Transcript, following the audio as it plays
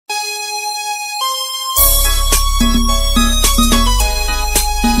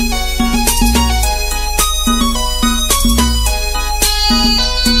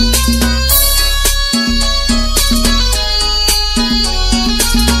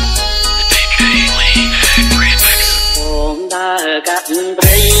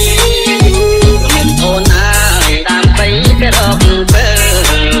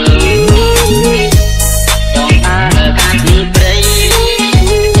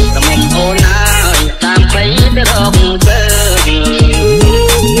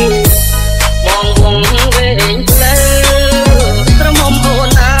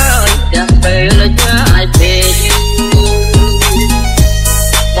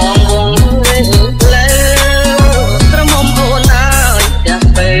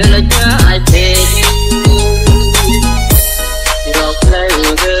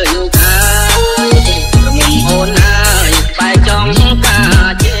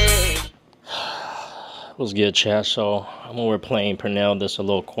What's good, chat? So I'm over playing Pernell, this a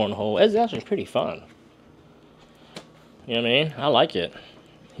little cornhole. It's actually pretty fun. You know what I mean? I like it.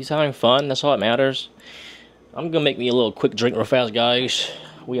 He's having fun. That's all that matters. I'm gonna make me a little quick drink real fast, guys.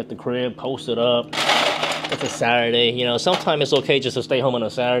 We at the crib, posted up. It's a Saturday. You know, sometimes it's okay just to stay home on a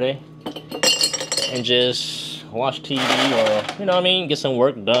Saturday and just watch TV or, you know what I mean, get some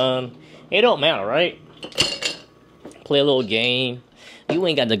work done. It don't matter, right? Play a little game. You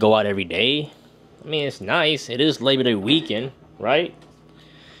ain't got to go out every day. I mean, it's nice. It is Labor Day weekend, right?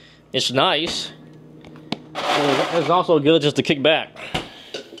 It's nice. It's also good just to kick back.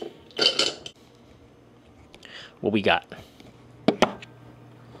 What we got?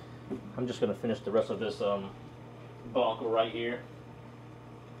 I'm just gonna finish the rest of this Blanco right here.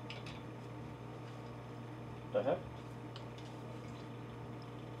 The heck?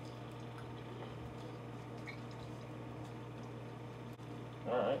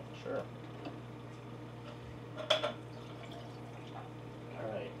 All right, sure. All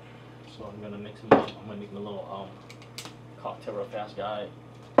right, so I'm gonna mix them up. I'm gonna make my little cocktail real fast, guy.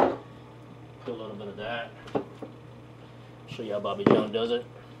 Put a little bit of that. Show you how Bobby Jones does it.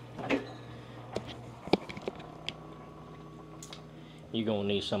 You're gonna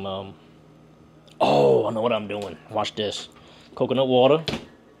need some oh, I know what I'm doing. Watch this. Coconut water.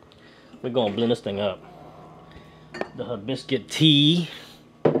 We're gonna blend this thing up. The hibiscus tea.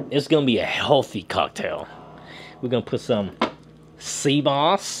 It's gonna be a healthy cocktail. We're gonna put some sea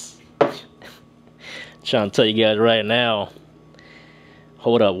moss. Trying to tell you guys right now.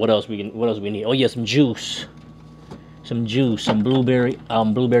 Hold up, what else we need? Oh yeah, some juice. Some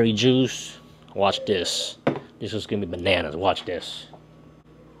blueberry juice. Watch this. This is gonna be bananas. Watch this.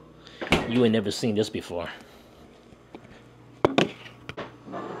 You ain't never seen this before. This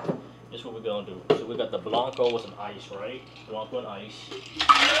is what we're gonna do. So we got the Blanco with some ice, right? Blanco and ice.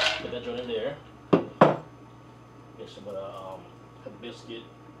 Put that joint in there. Get some of the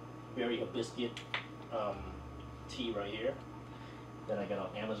berry hibiscus tea right here. Then I got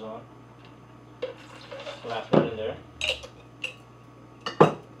on Amazon. Slap that in there.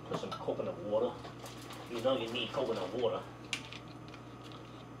 Put some coconut water. You know you need coconut water.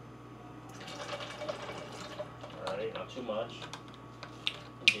 Alright, not too much.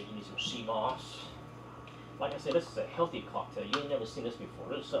 And then you need some sea moss. Like I said, this is a healthy cocktail. You ain't never seen this before.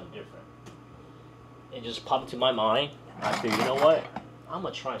 This is something different. It just popped into my mind. I figured, you know what? I'm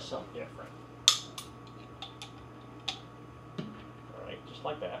gonna try something different. Alright, just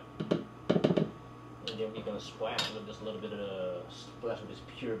like that. And then we're gonna splash with just a little bit of this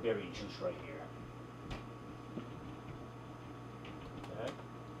pure berry juice right here. Okay.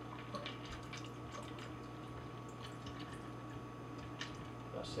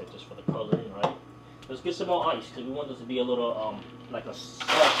 That's it, just for the coloring, right? Let's get some more ice because we want this to be a little like a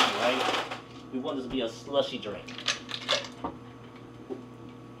slushy, right? We want this to be a slushy drink.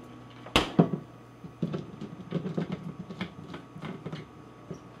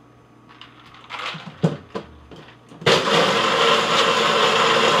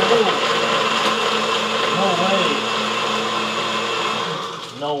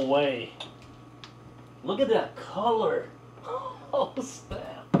 No way. Look at that color. Oh,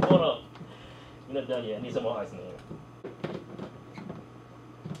 snap. Hold up. You're not done yet. I need some more ice in here.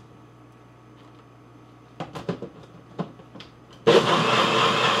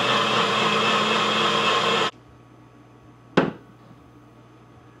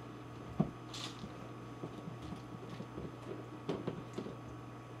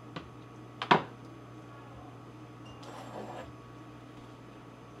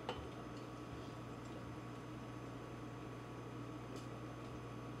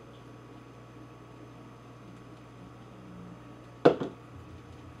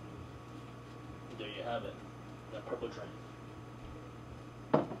 There you have it, that purple drink.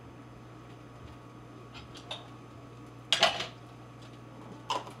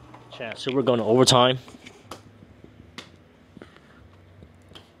 Chat, so we're going to overtime.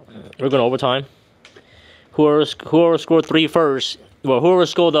 We're going to overtime. Whoever scored 3 first, well, whoever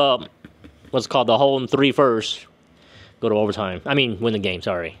scored the, what's called the hole in 3 first, go to overtime. I mean, win the game,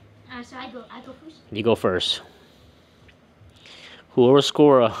 sorry. So I go first? You go first. Whoever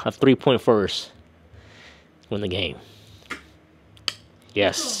score a 3-point first, win the game.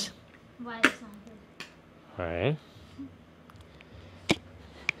 Yes. Why it's not good? Alright.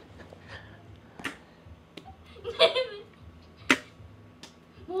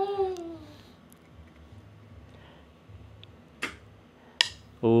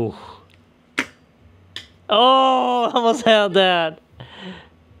 Ooh. Oh, almost had that.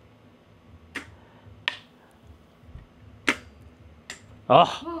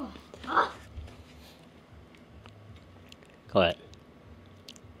 Oh. Go ahead.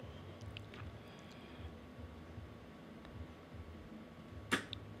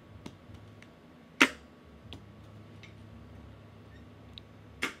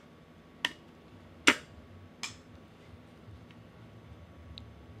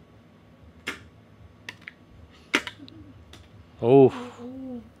 Oh.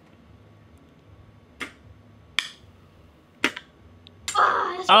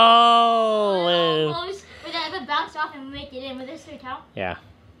 Oh. Almost. Would that ever bounce off and make it in? Would this count? Yeah.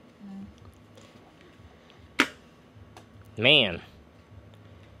 Man.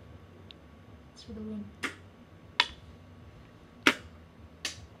 It's for the win.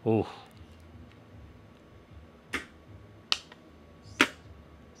 Ooh.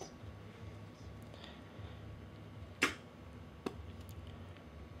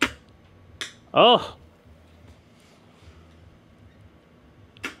 Oh.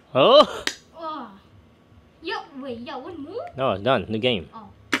 Oh. Oh. Yo, wait, yo, one more? No, it's done. New game. Oh.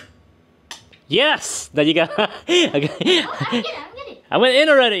 Yes. Now you got. Okay. Oh, I'm getting it. I went in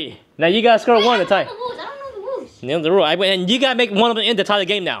already. Now you got to score one to tie. I don't know the rules. You know the rule. I went, and you got to make one of them in to tie the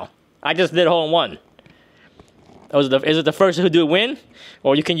game now. I just did a hole in one. Oh, is it the first who do it win,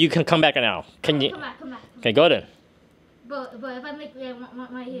 or you can come back now? Can you? Come back. Okay, go then. But if I make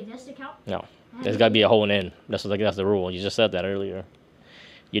my here, does it count? No, there's got to be a hole in. That's the rule. You just said that earlier.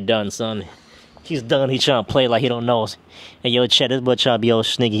 You're done, son. He's done. He's trying to play like he don't know. Hey, yo, Chet, this boy trying to be old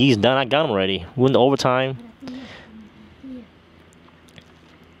sneaky. He's done. I got him already. Win the overtime.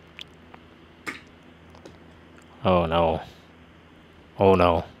 Oh, no. Oh,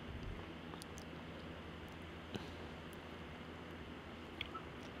 no.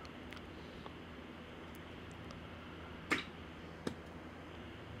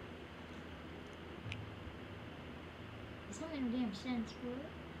 It's not in damn sense, bro.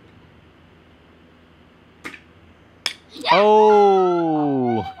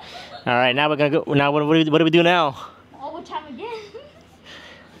 Oh! All right, now we're gonna go. Now what do we do now? Overtime again.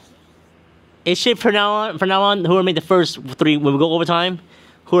 It should from now on. Whoever made the first three when we go overtime,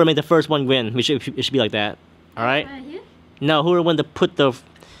 whoever made the first one win. It should be like that. All right? Here? No, whoever won to put the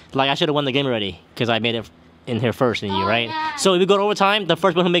like I should have won the game already because I made it in here first than you, right? Yeah. So if we go to overtime, the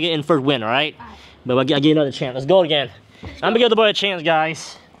first one who make it in first win. All right? But I'll give you another chance. Let's go again. I'm gonna give the boy a chance,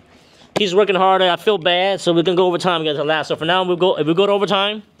 guys. He's working harder. I feel bad, so we're gonna go overtime against the last. So for now, if we go to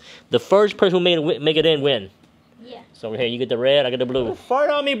overtime, the first person who make it in win. Yeah. So here you get the red, I get the blue.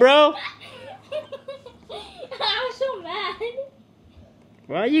 Fart on me, bro. I was so mad.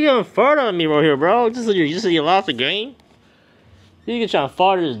 Why you gonna fart on me right here, bro? Just so you lost the game. You can try to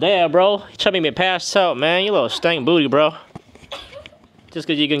fart at his dad, bro. You trying to make me pass out, man. You little stank booty, bro. Just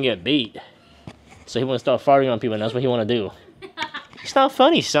cause you can get beat. So he wanna start farting on people, and that's what he wanna do. It's not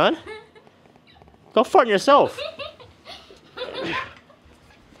funny, son. Go fart on yourself.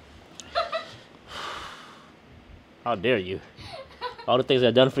 How dare you? All the things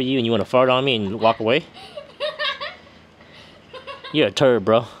I've done for you and you want to fart on me and walk away? You're a turd,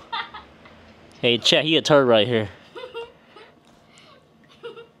 bro. Hey, Chet, he a turd right here.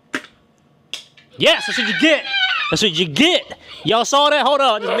 Yes, that's what you get. That's what you get. Y'all saw that? Hold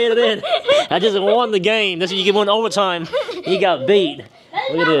on, I just made it in. I just won the game. That's what you get one overtime. He got beat.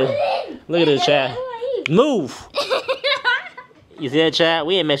 Look at this. Look at this, Chat. Move. You see that, Chat?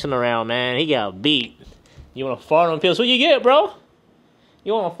 We ain't messing around, man. He got beat. You want to fart on people? That's what you get, bro.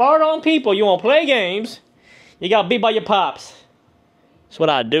 You want to fart on people. You want to play games. You got beat by your pops. That's what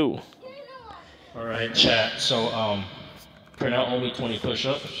I do. All right, Chat. So, Pernell owed me 20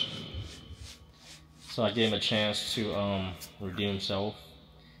 push-ups. So I gave him a chance to redeem himself.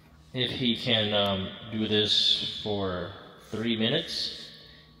 If he can do this for 3 minutes,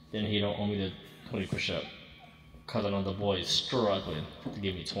 then he don't owe me the 20 push-up. Because I know the boy is struggling to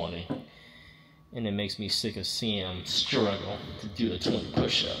give me 20. And it makes me sick of seeing him struggle to do the 20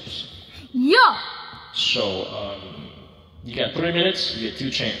 push-ups. Yeah. So, you got 3 minutes, you get 2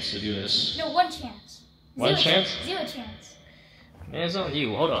 chances to do this. No, 1 chance. One chance? 0 chance. Man, it's on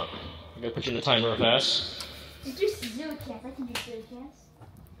you. Hold on. I gotta put you in the timer real fast. It's just 0 chance. I can do 0 chance.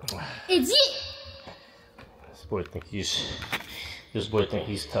 It's it. This boy think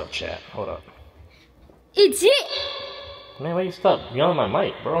he's tough, Chat. Hold up. It's it. Man, why you stop yelling my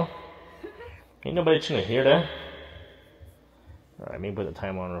mic, bro? Ain't nobody trying to hear that. Alright, let me put the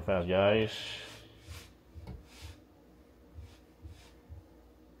timer on real fast, guys.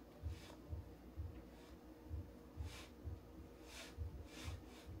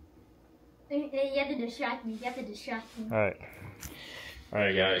 You have to distract me. Alright.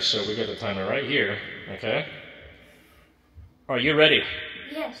 Alright, guys, so we got the timer right here, okay? Are you ready?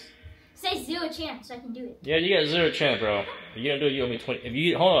 Yes. Say 0 chance so I can do it. Yeah, you got 0 chance, bro. If you don't do it, you owe me 20. If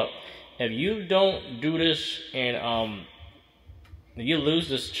you hold up, if you don't do this and if you lose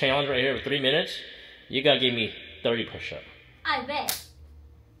this challenge right here for 3 minutes, you gotta give me 30 push-ups. I bet.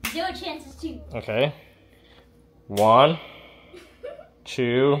 0 chances too. Okay. 1,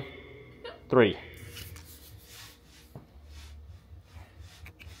 2, 3.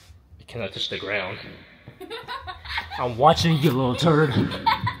 You cannot touch the ground. I'm watching you, little turd.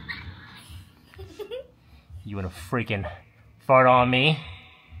 You wanna freaking fart on me?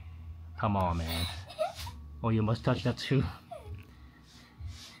 Come on, man. Oh, you must touch that too.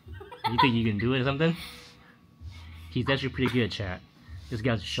 You think you can do it or something? He's actually pretty good, chat. This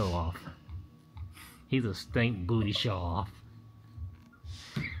guy's a show off. He's a stink booty show off.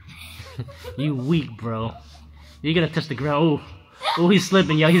 You weak, bro. You're gonna touch the ground. Oh, he's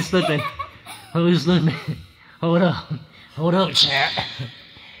slipping, yo. He's slipping. Oh, he's slipping. Hold up. Hold up, chat.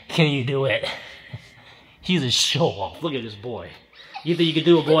 Can you do it? He's a show off. Look at this boy. You think you can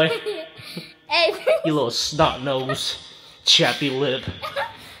do it, boy? Hey. You little snot nose, chappy lip.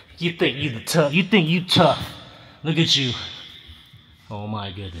 You think you the tough? You think you tough? Look at you. Oh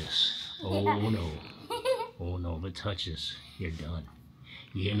my goodness. Oh no. Oh no. If it touches, you're done.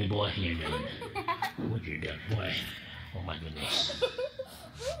 You hear me, boy? You're done. What you're done, boy? Oh my goodness.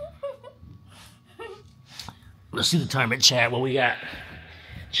 Let's see the timer, chat. What we got?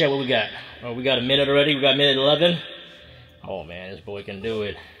 Chat, what we got? Oh, we got a minute already. We got minute 11. Oh man, this boy can do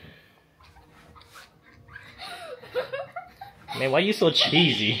it. Man, why are you so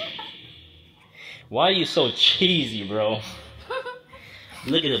cheesy? Why are you so cheesy, bro?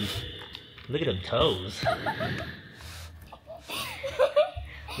 Look at him. Look at them toes.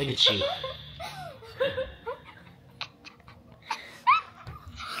 Look at you.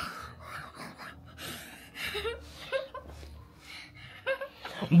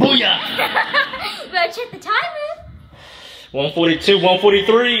 Booyah! Better check the timer. 142,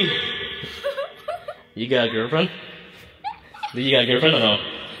 143. You got a girlfriend? Do you got a girlfriend or no?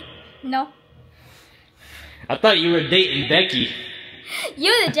 No. I thought you were dating Becky.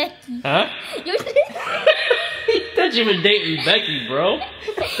 You're the Becky. Huh? You're the... I thought you were dating Becky, bro.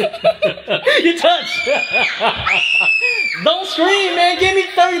 You touched. Don't scream, man. Give me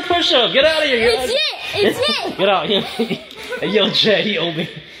 30 push-ups. Get out of here. It's it. It's it. Get out. Hey, yo, Jay,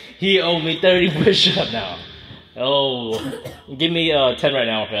 he owe me 30 push-ups now. Oh, give me 10 right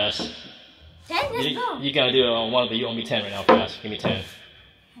now, fast. 10? Let's go. You gotta do it on one, but you owe me 10 right now, fast. Give me 10.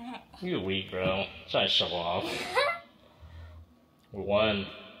 You're weak, bro. Try to show off. 1,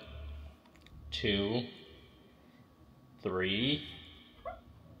 2, 3,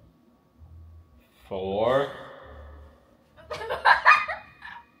 4.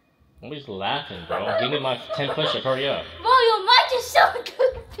 I'm just laughing, bro. Give me my 10 push-ups. Hurry up. Bro, your mic is so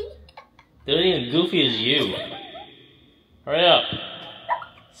goofy. They're not even goofy as you. Hurry up.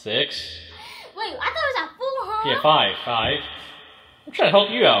 6. Wait, I thought it was at 4, huh? Yeah, 5. I'm trying to help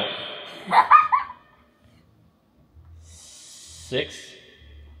you out. 6.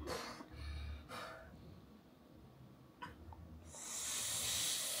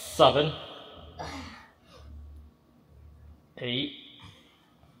 7. 8.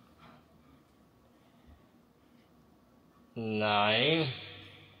 9.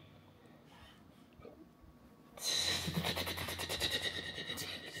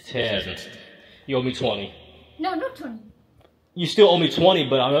 10. You owe me 20. No, not 20. You still owe me 20,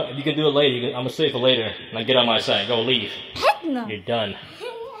 but you can do it later. I'm gonna save it for later. Now get on my side. Go leave. Heck no. You're done.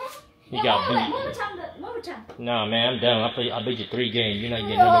 You No, got one beat. more time. One more time. Nah, man, I'm done. I beat you 3 games. You're not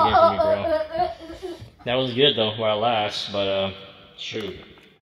getting another game from me, bro. That was good though, while it lasts. But shoot.